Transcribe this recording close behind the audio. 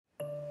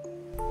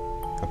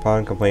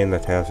Upon completing the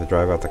task to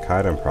drive out the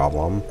Kaiden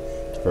problem,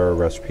 Svero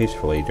rests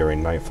peacefully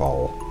during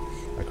nightfall.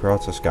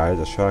 Across the sky,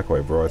 the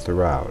shockwave roars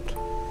throughout,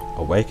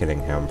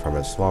 awakening him from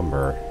his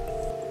slumber.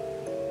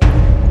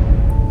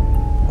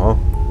 Huh?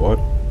 What?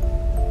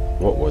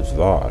 What was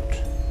that?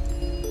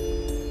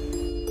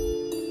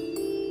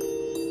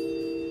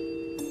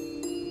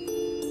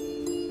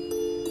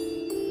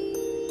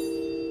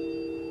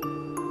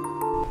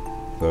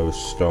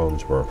 Those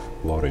stones were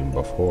floating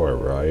before,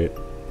 right?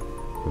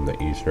 From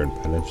the eastern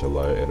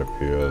peninsula, it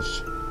appears.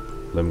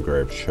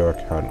 Limgrave sure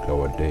can't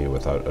go a day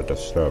without a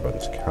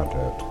disturbance, can't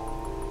it?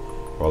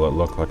 Well, it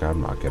looks like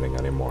I'm not getting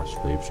any more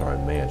sleep, so I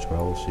may as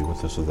well see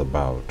what this is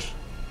about.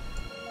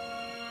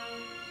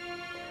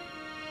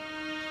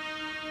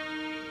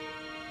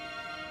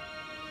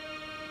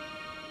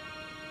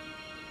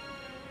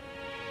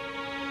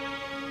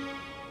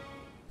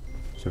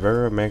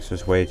 Svero makes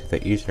his way to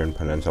the eastern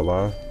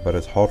peninsula, but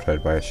is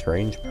halted by a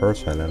strange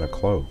person in a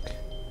cloak.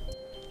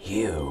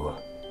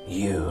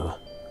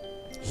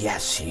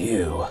 Yes,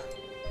 you.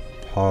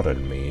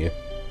 Pardon me,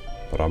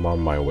 but I'm on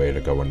my way to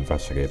go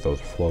investigate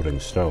those floating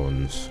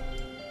stones.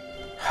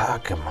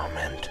 Hark a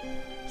moment.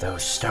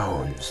 Those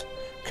stones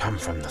come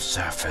from the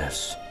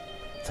surface.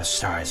 The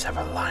stars have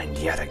aligned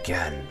yet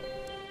again.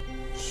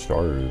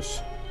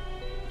 Stars?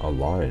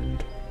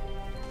 Aligned?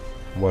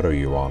 What are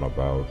you on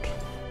about?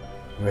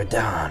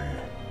 Radahn,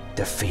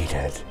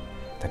 defeated,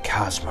 the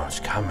cosmos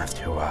cometh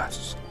to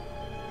us,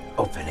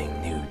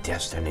 opening new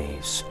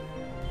destinies.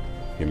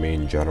 You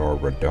mean General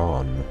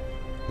Radahn,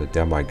 the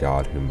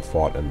demigod whom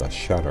fought in the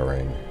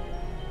Shattering?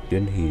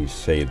 Didn't he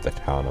save the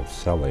town of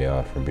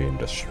Celia from being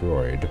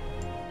destroyed?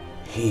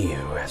 He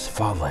who has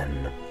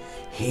fallen,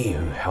 he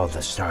who held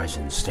the stars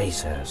in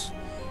stasis,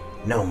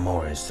 no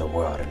more is the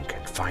world in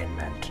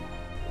confinement.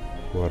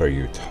 What are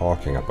you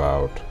talking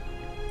about?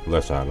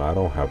 Listen, I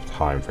don't have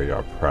time for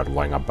your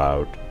prattling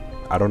about.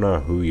 I don't know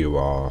who you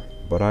are,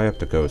 but I have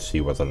to go see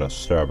what the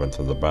disturbance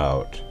is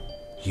about.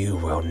 You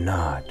will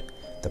not.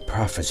 The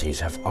prophecies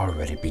have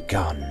already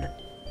begun.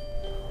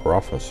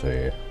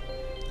 Prophecy?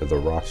 Did the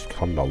rocks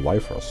come to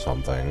life or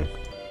something?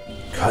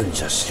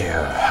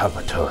 Congestir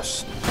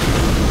habitus.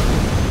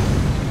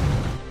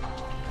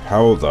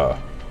 How the?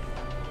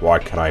 Why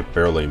can I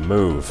barely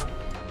move?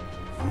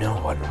 No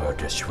one will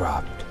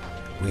disrupt.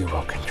 We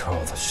will control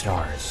the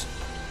stars.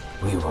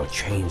 We will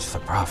change the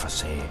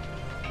prophecy.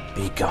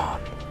 Be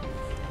gone.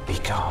 Be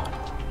gone.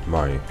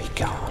 My Be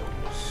gone.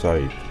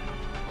 sight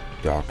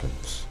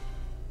darkens.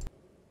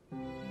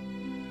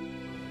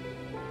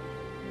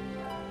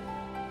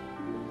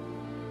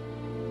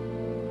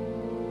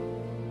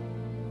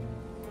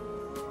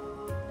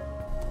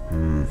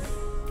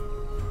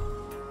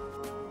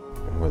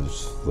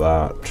 Was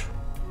that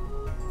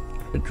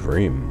a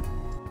dream?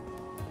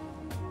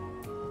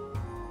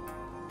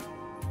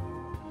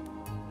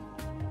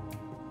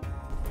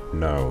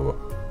 No,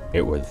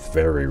 it was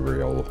very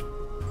real.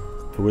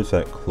 Who is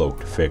that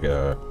cloaked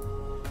figure?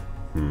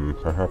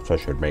 Perhaps I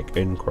should make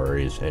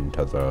inquiries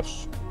into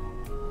this.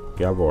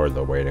 Gabor is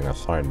awaiting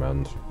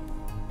assignment.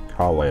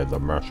 Kale is a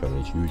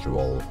merchant as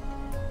usual.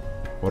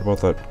 What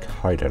about that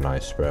Kaiden I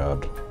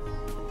spared?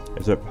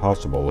 Is it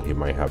possible he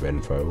might have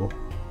info?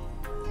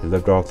 He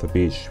lived off the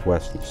beach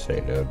west, he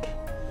stated.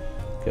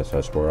 Guess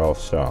that's where I'll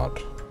start.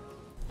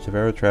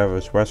 Svero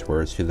travels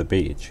westwards to the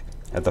beach.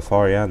 At the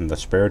far end, the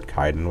spared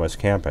Kaiden was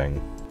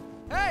camping.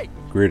 Hey!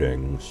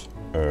 Greetings.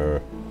 I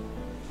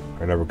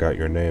never got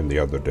your name the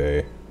other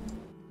day.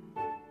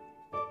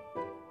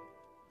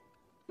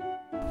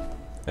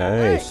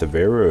 Hey,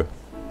 Svero.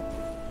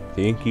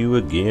 Thank you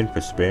again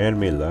for sparing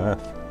me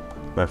life.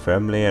 My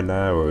family and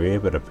I were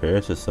able to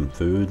purchase some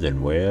foods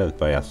and wares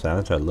by a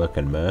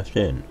Santa-looking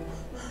merchant.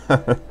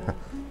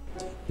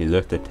 He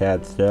looked a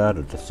tad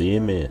startled to see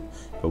me,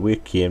 but we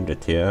came to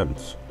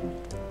terms.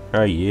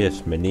 Ah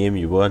yes, my name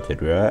you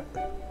wanted, right?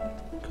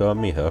 Call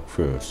me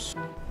Huckfrost.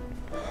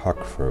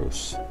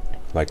 Huckfrost.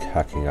 Like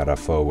hacking at a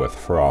foe with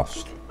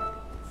frost.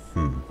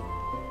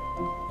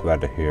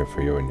 Glad to hear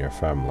for you and your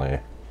family,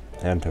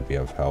 and to be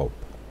of help.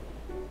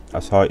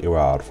 I sought you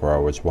out, for I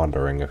was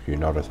wondering if you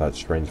noticed that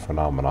strange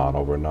phenomenon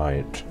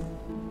overnight.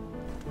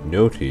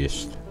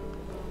 Noticed?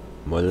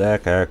 More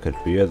like I could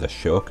feel the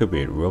shock of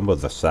it rumble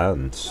the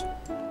sands.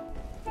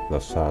 The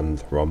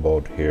sands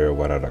rumbled here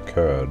when it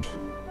occurred.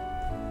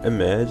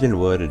 Imagine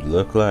what it'd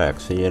look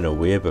like seeing a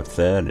wave of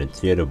sand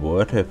instead of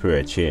water for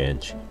a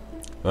change.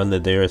 Only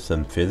there is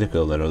some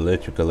physical and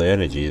electrical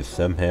energies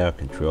somehow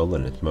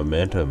controlling its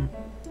momentum.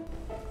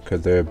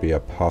 Could there be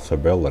a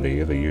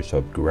possibility the use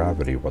of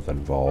gravity was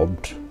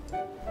involved?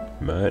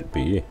 Might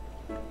be.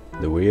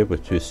 The wave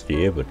was too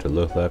stable to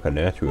look like a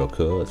natural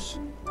cause.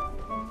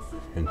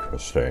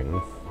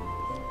 Interesting.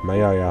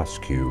 May I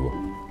ask you,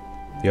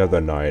 the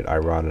other night I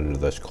ran into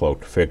this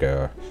cloaked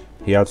figure.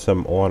 He had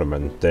some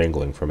ornament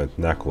dangling from his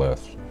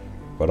necklace,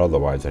 but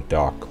otherwise a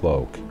dark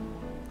cloak.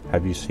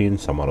 Have you seen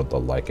someone of the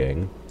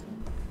liking?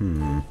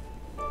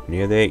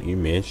 Near that you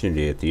mentioned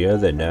it, the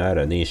other night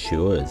on these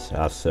shores,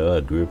 I saw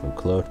a group of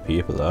cloaked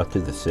people off to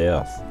the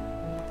south.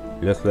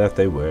 Looked like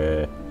they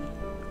were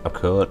a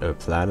cult or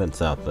planning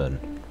something.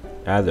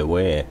 Either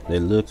way, they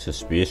look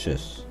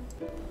suspicious.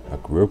 A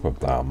group of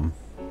them?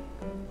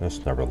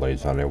 This never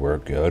leads anywhere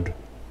good.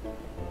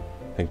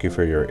 Thank you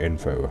for your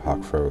info,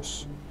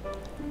 Hakfros.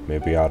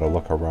 Maybe I ought to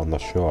look around the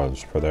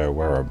shores for their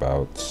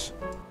whereabouts.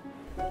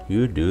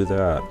 You do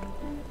that.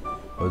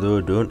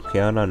 Although don't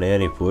count on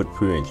any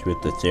footprints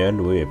with the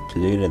sand wave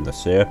cleaning the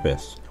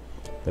surface.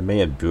 They may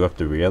have dropped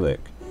the relic.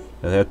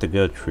 I'll have to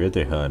go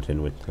treasure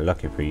hunting, which,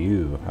 lucky for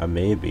you, I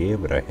may be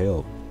able to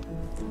help.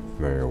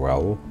 Very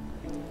well.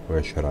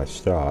 Where should I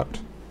start?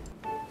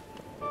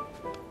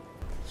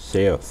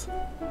 South.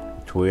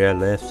 It's where I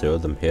last saw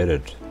them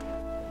headed.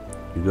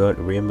 You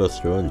got rainbow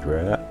stones,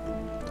 right?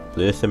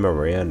 Place them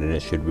around and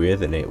it should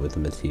resonate with the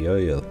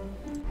material.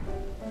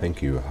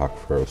 Thank you,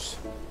 Hakfros.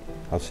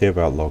 I'll see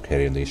about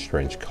locating these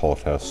strange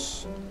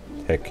cultists.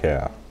 Take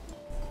care.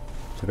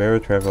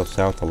 Svero travels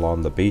south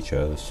along the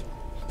beaches,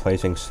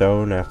 placing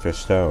stone after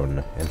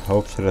stone in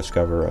hopes to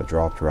discover a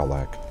dropped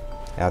relic.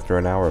 After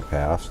an hour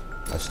passed,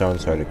 a stone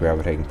started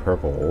gravitating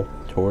purple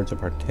towards a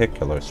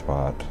particular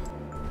spot.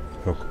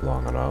 Took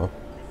long enough,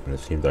 and it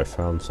seems I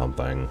found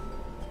something.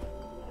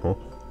 Huh?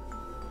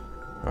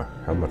 A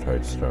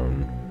hematite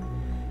stone.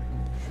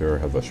 Sure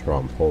has a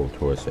strong pull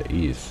towards the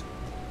east.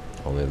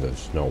 Only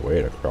there's no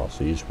way to cross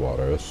these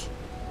waters.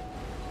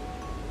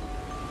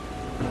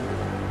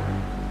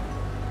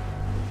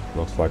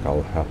 Looks like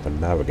I'll have to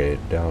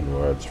navigate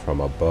downwards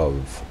from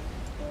above.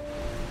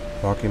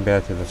 Walking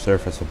back to the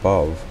surface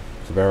above,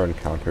 Svero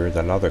encounters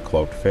another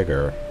cloaked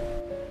figure.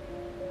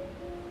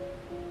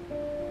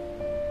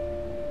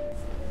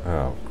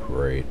 Oh,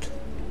 great.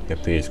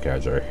 If these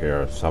guys are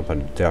here,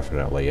 something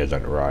definitely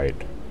isn't right.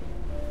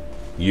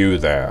 You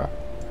there!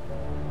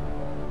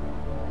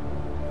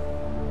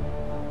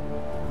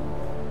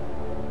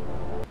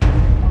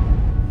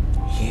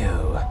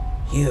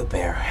 You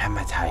bear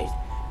hematite,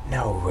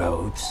 no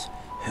robes.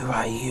 Who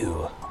are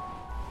you?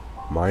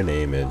 My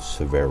name is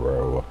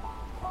Svero.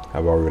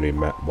 I've already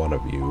met one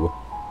of you.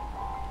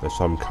 There's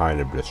some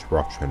kind of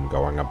disruption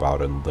going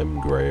about in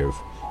Limgrave,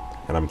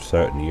 and I'm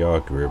certain your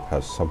group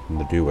has something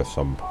to do with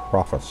some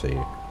prophecy.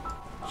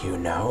 You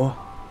know?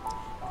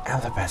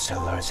 Alabaster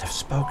lords have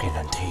spoken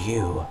unto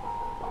you.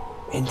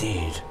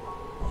 Indeed,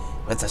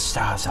 with the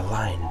stars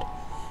aligned,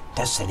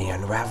 destiny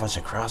unravels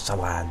across the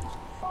land.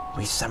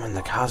 We summon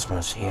the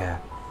cosmos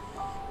here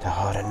to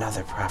hold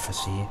another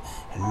prophecy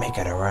and make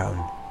it our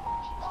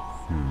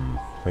own.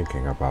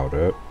 Thinking about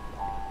it,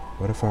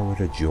 what if I were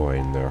to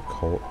join their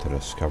cult to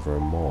discover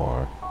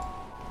more?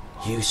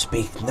 You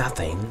speak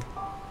nothing.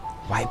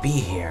 Why be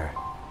here?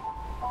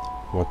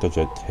 What does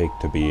it take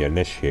to be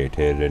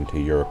initiated into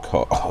your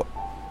cult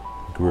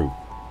group?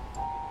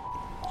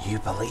 You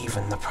believe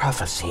in the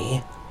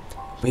prophecy?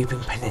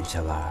 Weeping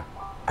Peninsula,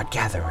 a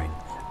gathering,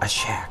 a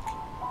shack,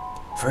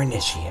 for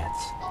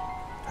initiates.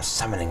 A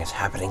summoning is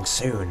happening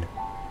soon.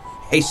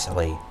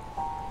 Hastily,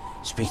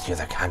 speak to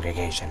the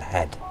congregation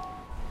head.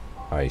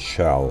 I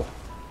shall.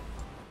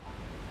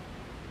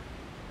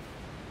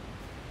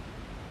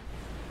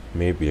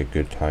 Maybe a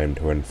good time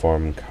to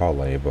inform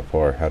Kale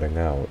before heading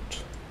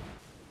out.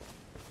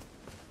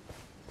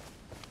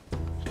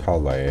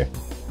 Kale,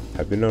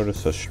 have you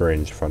noticed a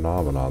strange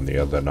phenomenon the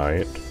other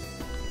night?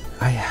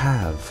 I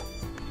have.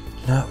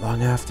 Not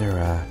long after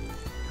a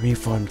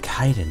reformed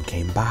Kaiden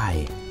came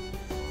by.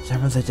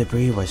 Some of the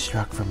debris was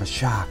struck from a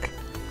shock.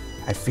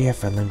 I fear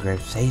for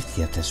limgrave's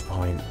safety at this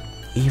point.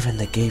 Even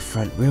the gate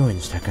front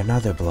ruins took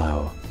another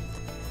blow.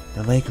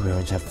 The lake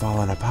ruins have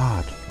fallen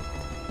apart.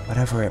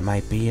 Whatever it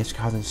might be is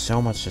causing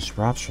so much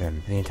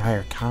disruption in the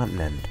entire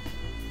continent.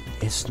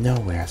 Is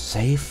nowhere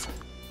safe?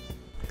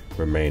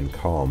 Remain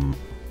calm.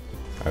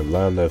 I've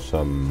learned there's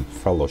some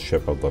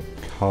fellowship of the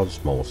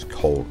Cosmos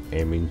cult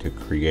aiming to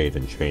create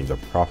and change a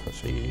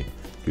prophecy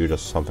due to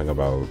something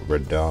about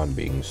Radahn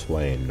being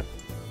slain.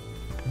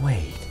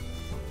 Wait,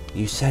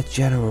 you said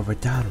General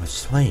Radahn was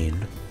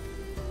slain?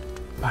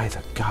 By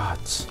the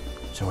gods,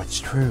 so it's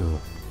true.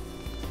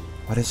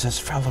 What is this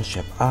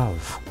fellowship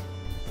of?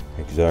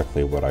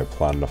 Exactly what I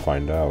planned to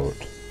find out.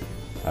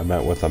 I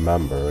met with a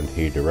member and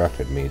he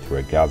directed me to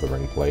a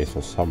gathering place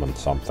to summon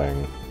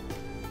something.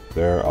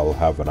 There I'll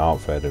have an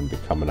outfit and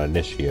become an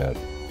initiate.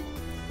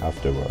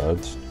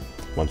 Afterwards,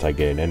 once I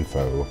gain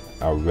info,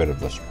 I'll rid of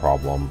this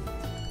problem.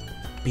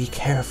 Be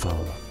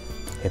careful.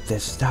 If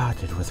this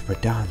started with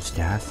Radahn's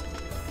death,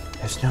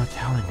 there's no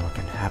telling what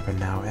can happen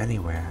now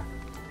anywhere.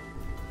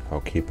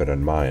 I'll keep it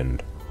in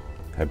mind.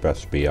 I'd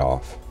best be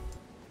off.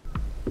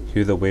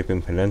 To the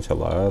Weeping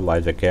Peninsula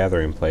lies a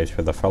gathering place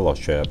for the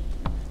Fellowship.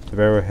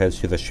 Svero heads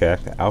to the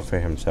shack to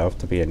outfit himself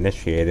to be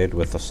initiated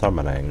with the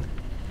summoning.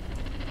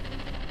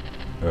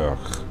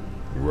 Ugh,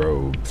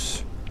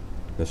 robes.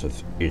 This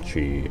is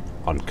itchy,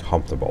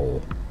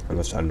 uncomfortable, and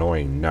this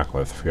annoying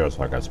necklace feels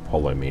like it's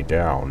pulling me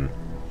down.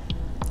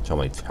 It's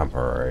only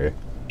temporary.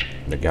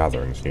 The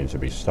gathering seems to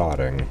be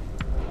starting.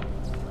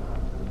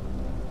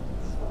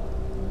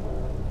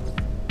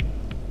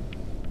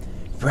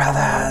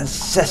 Brothers,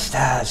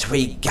 sisters,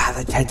 we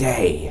gather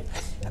today.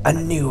 A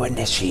new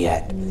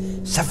initiate,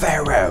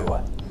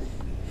 Svero.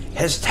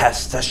 his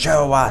test to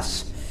show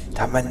us,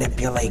 to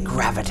manipulate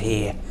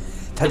gravity,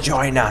 to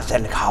join us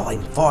in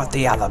calling forth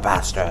the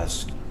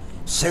alabasters.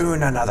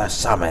 Soon another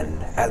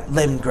summon at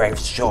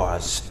Limgrave's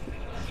shores.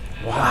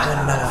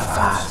 One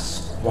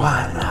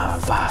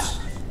of us,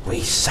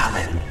 we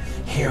summon,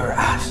 hear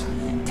us,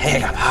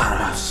 take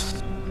upon us.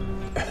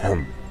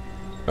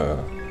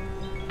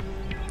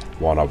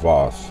 One of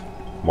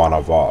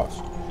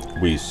us,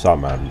 we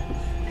summon,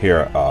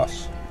 hear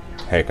us,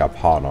 take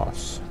upon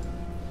us.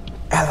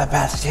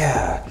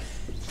 Alabaster,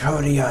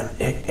 Prodion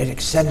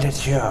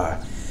extenditure,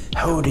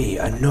 Hodi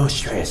a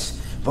nostris,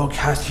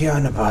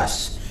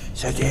 vocationibus,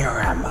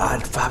 Soderum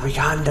ad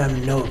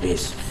fabricandum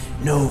nobis,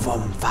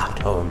 novum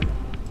factum.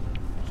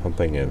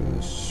 Something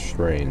is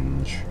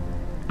strange.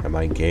 Am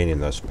I gaining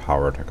this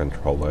power to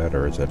control it,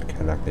 or is it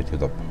connected to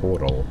the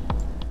portal?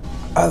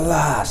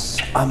 Alas,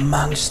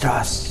 amongst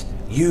us,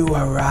 you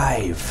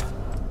arrive.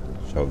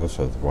 So this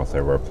is what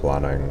they were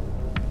planning.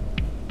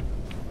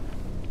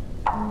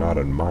 Not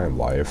in my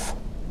life.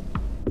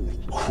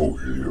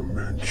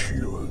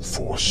 Coelemential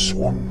vos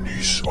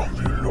omnis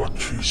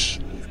ambulantis,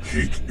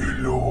 hic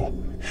illo,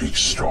 hic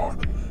stat,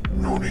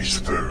 nonis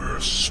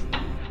verus.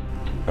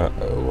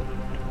 Uh-oh.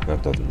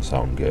 That doesn't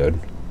sound good.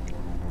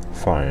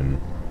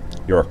 Fine.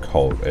 Your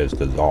cult is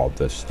dissolved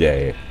this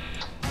day.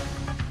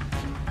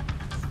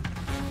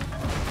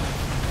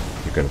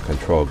 You can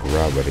control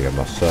gravity on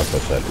the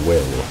surface at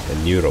will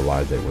and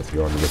utilize it with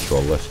your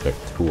ritualistic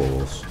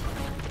tools.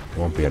 It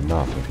won't be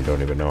enough if you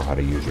don't even know how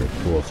to use your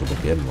tools to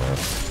begin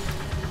with.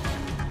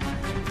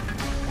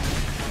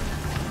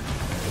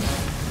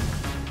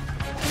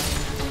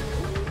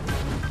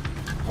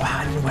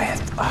 One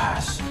with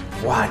us,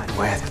 one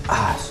with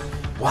us,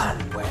 one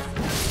with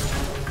us.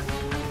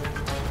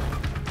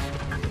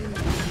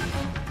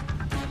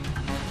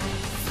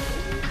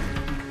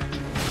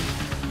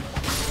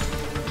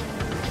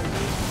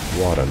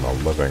 What in the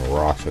living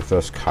rocks is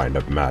this kind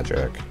of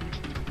magic?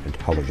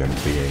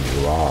 Intelligent being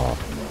you are,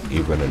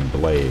 even in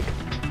Blade.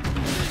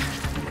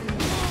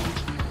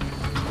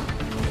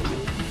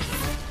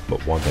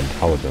 But one's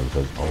intelligence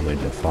is only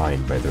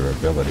defined by their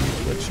ability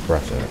to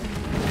express it.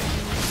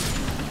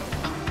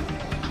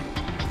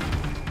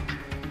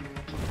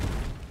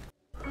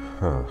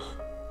 Huh.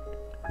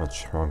 Much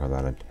stronger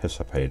than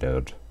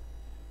anticipated.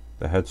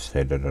 The head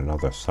stated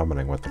another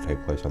summoning was to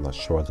take place on the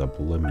shores of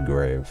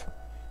Limgrave.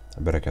 I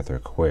better get there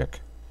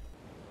quick.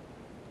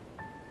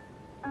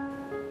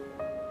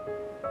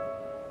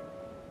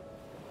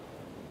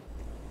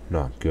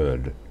 Not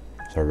good.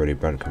 It's already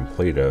been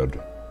completed.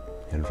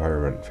 The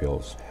environment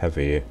feels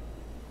heavy.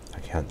 I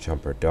can't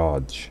jump or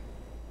dodge.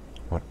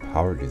 What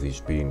power do these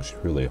beings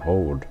truly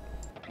hold?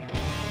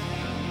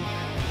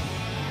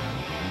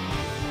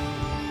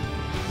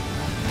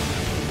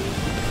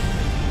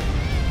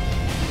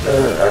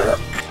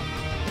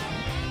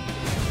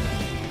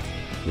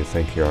 You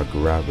think your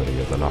gravity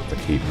is enough to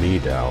keep me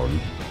down?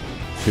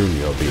 Soon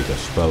you'll be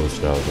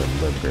disposed of, and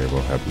Limgrave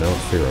will have no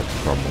fear of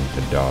crumbling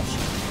to dust.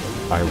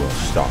 I will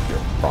stop your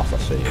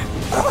prophecy.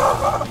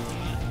 Ugh.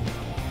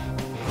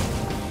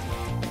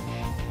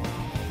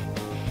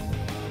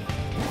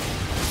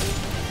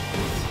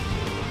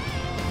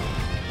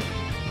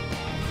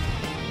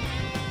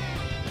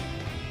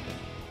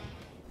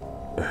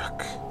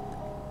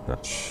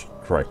 That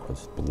strike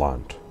was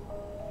blunt.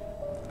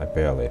 I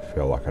barely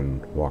feel I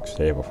can walk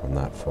stable from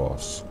that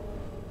force.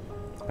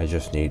 I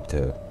just need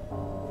to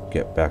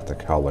get back to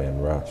Kali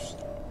and rest.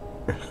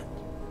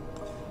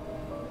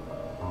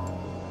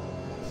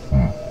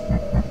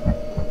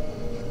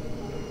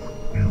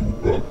 You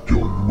have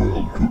done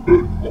well to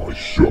end my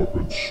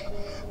servants,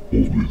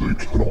 only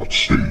they cannot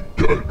stay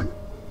dead.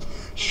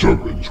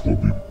 Servants will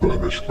be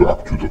banished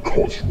back to the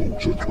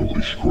cosmos until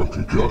they strike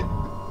again.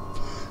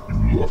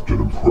 You left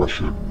an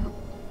impression.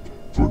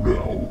 For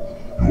now,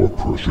 your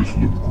precious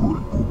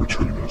limgrave will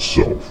retain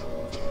itself.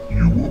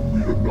 You will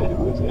meet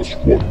another of us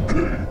one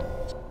day.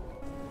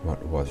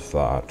 What was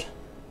that?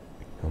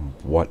 And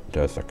what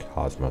does the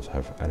cosmos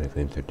have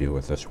anything to do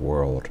with this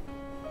world?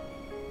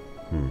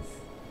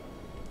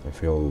 I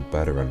feel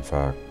better, in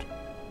fact.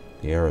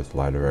 The air is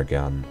lighter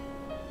again.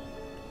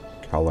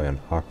 Kali and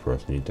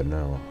Hakros need to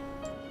know.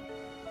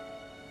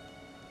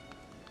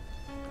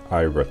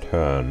 I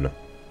return.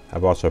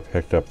 I've also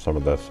picked up some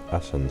of this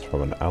essence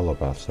from an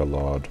alabaster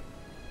lord.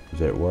 Is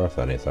it worth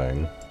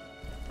anything?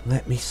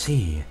 Let me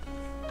see.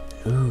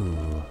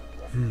 Ooh.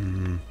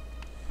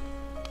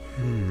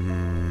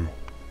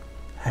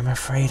 I'm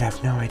afraid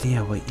I've no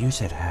idea what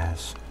use it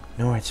has,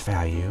 nor its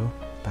value,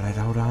 but I'd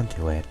hold on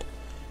to it.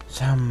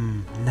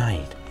 Some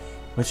knight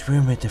was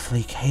rumored to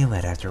flee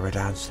Kaled after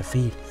Radahns'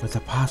 defeat, with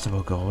a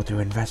possible goal to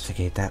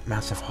investigate that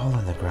massive hole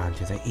in the ground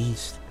to the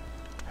east.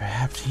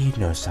 Perhaps he'd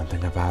know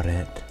something about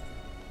it.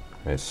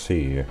 I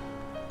see.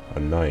 A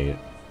knight,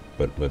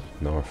 but with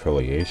no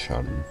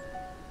affiliation.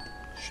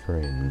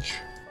 Strange.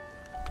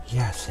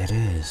 Yes, it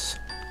is.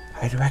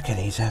 I'd reckon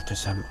he's after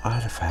some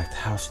artifact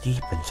housed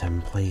deep in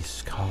some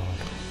place called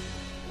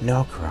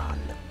Nokron.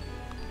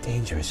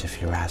 Dangerous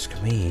if you ask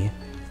me.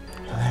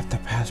 He'll have to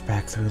pass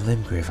back through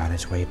Limgrave on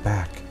his way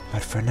back.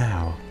 But for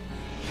now,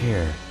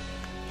 here,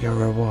 your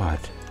reward.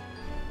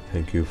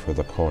 Thank you for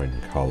the coin,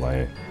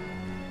 Kale.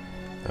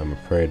 I'm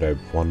afraid I've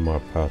one more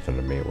person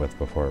to meet with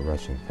before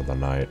resting for the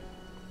night.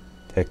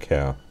 Take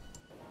care.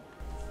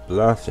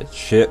 Blessed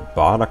shit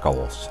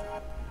barnacles!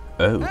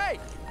 Oh.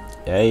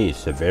 Hey,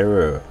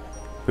 Severo.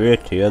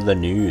 Great to hear the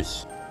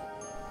news.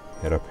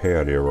 It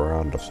appeared you were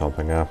onto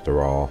something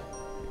after all.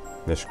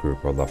 This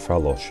group of the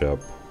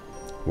Fellowship,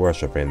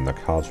 worshipping the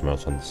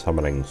cosmos and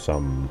summoning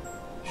some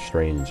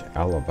strange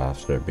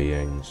alabaster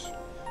beings.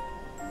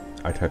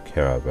 I took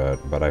care of it,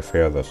 but I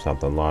fear there's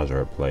something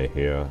larger at play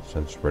here,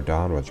 since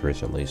Radahn was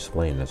recently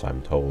slain, as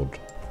I'm told.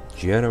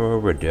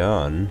 General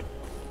Radahn?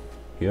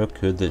 How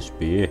could this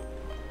be?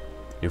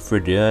 If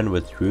Radahn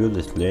was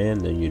truly slain,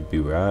 then you'd be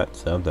right,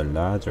 something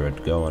larger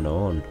had gone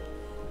on.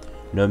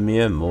 No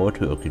mere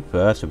mortal could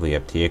possibly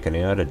have taken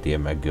out a dear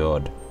my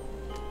god.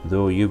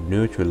 Though you've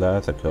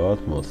neutralized the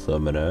cosmos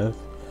some on Earth,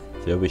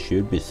 so we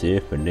should be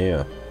safe for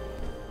now.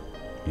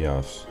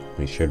 Yes,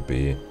 we should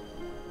be.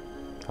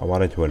 I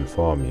wanted to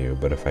inform you,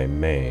 but if I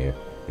may,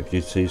 if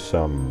you see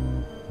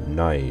some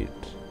knight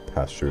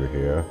pass through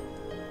here,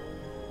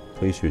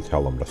 please do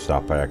tell him to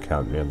stop by a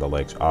camp near the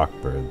lake's Arc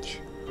Bridge.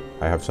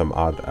 I have some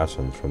odd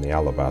essence from the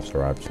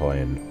alabaster I've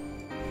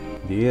slain.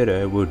 That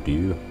I will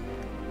do.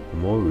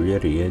 I'm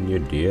already in your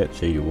debt,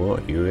 so you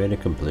won't hear any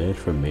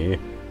complaints from me.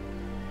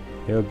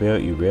 How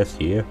about you rest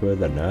here for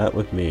the night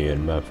with me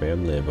and my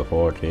family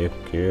before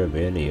taking care of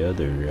any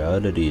other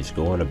oddities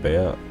going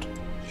about?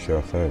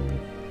 Sure thing.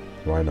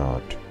 Why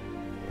not?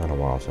 Been a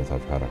while since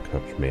I've had a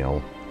cooked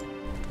meal.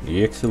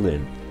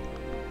 Excellent.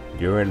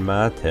 During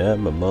my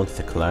time amongst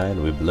the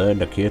clan, we've learned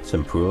to catch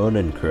some prawn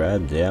and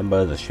crab down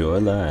by the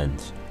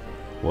shorelines.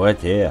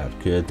 Watch out,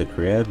 cause the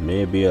crab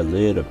may be a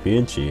little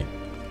pinchy.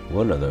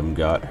 One of them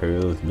got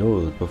Hurl's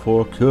nose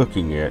before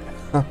cooking it.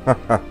 I'll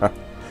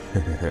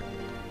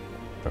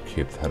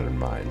keep that in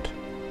mind.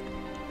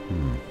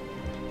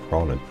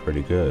 Prawn is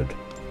pretty good.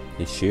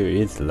 It sure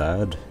is,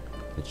 lad.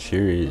 It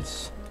sure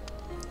is.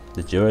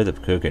 The joys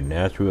of cooking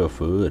natural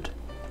food.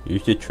 You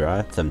should try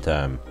it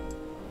sometime.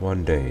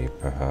 One day,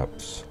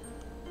 perhaps.